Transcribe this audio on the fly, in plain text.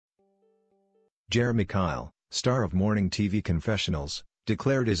Jeremy Kyle, star of morning TV confessionals,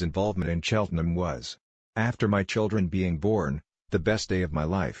 declared his involvement in Cheltenham was, "After my children being born, the best day of my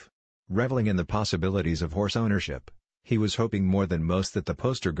life." Reveling in the possibilities of horse ownership, he was hoping more than most that the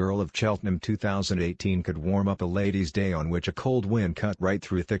poster girl of Cheltenham 2018 could warm up a ladies' day on which a cold wind cut right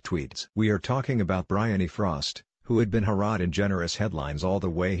through thick tweeds. We are talking about Bryony Frost, who had been hurrahed in generous headlines all the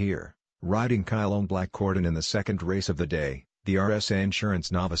way here, riding Kyle on Black Corton in the second race of the day, the RSA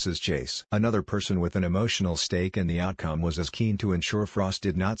Insurance Novices Chase. Another person with an emotional stake in the outcome was as keen to ensure Frost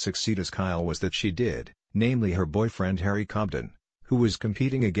did not succeed as Kyle was that she did, namely her boyfriend Harry Cobden, who was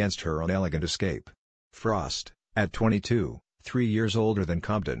competing against her on Elegant Escape. Frost, at 22, 3 years older than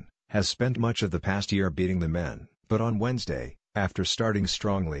Cobden, has spent much of the past year beating the men. But on Wednesday, after starting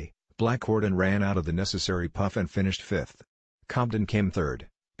strongly, Black Corton ran out of the necessary puff and finished fifth. Cobden came third,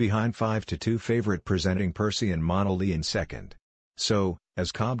 behind 5-2 favorite presenting Percy and Monolly in second. So,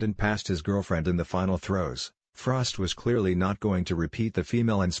 as Cobden passed his girlfriend in the final throws, Frost was clearly not going to repeat the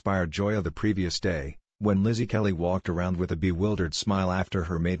female-inspired joy of the previous day, when Lizzie Kelly walked around with a bewildered smile after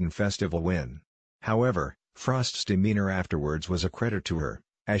her maiden festival win. However, Frost's demeanor afterwards was a credit to her,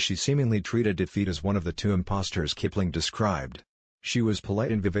 as she seemingly treated defeat as one of the two imposters Kipling described. She was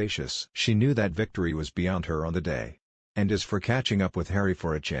polite and vivacious. She knew that victory was beyond her on the day. And as for catching up with Harry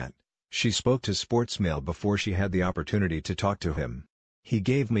for a chat, she spoke to Sportsmail before she had the opportunity to talk to him. "He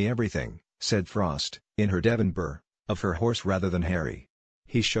gave me everything," said Frost, in her Devon burr, of her horse rather than Harry.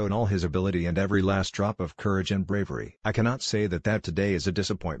 "He showed all his ability and every last drop of courage and bravery. I cannot say that today is a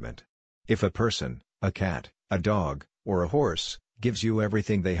disappointment. If a person, a cat, a dog, or a horse, gives you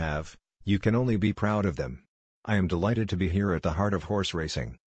everything they have, you can only be proud of them. I am delighted to be here at the heart of horse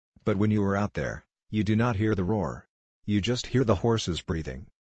racing. But when you are out there, you do not hear the roar. You just hear the horses breathing."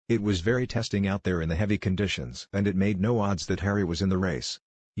 It was very testing out there in the heavy conditions, and it made no odds that Harry was in the race.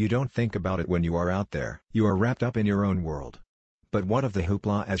 You don't think about it when you are out there. You are wrapped up in your own world. But what of the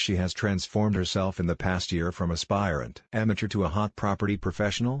hoopla as she has transformed herself in the past year from aspirant amateur to a hot property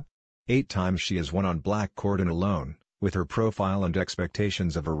professional? 8 times she has won on Black Corton alone, with her profile and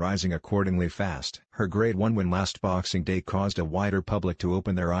expectations of her rising accordingly fast. Her Grade 1 win last Boxing Day caused a wider public to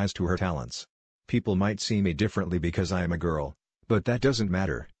open their eyes to her talents. "People might see me differently because I am a girl, but that doesn't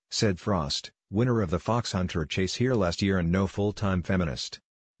matter," said Frost, winner of the Fox Hunter Chase here last year and no full-time feminist.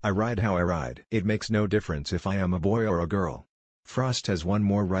 "I ride how I ride. It makes no difference if I am a boy or a girl." Frost has one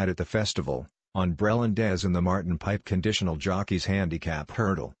more ride at the festival, on Brelin Des in the Martin Pipe Conditional Jockey's Handicap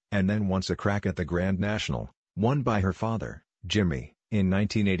Hurdle, and then once a crack at the Grand National, won by her father, Jimmy, in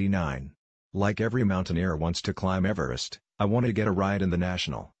 1989. "Like every mountaineer wants to climb Everest, I want to get a ride in the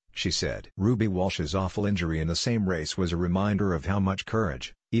National," she said. Ruby Walsh's awful injury in the same race was a reminder of how much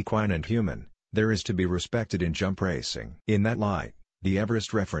courage, equine and human, there is to be respected in jump racing. In that light, the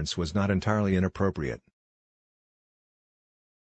Everest reference was not entirely inappropriate.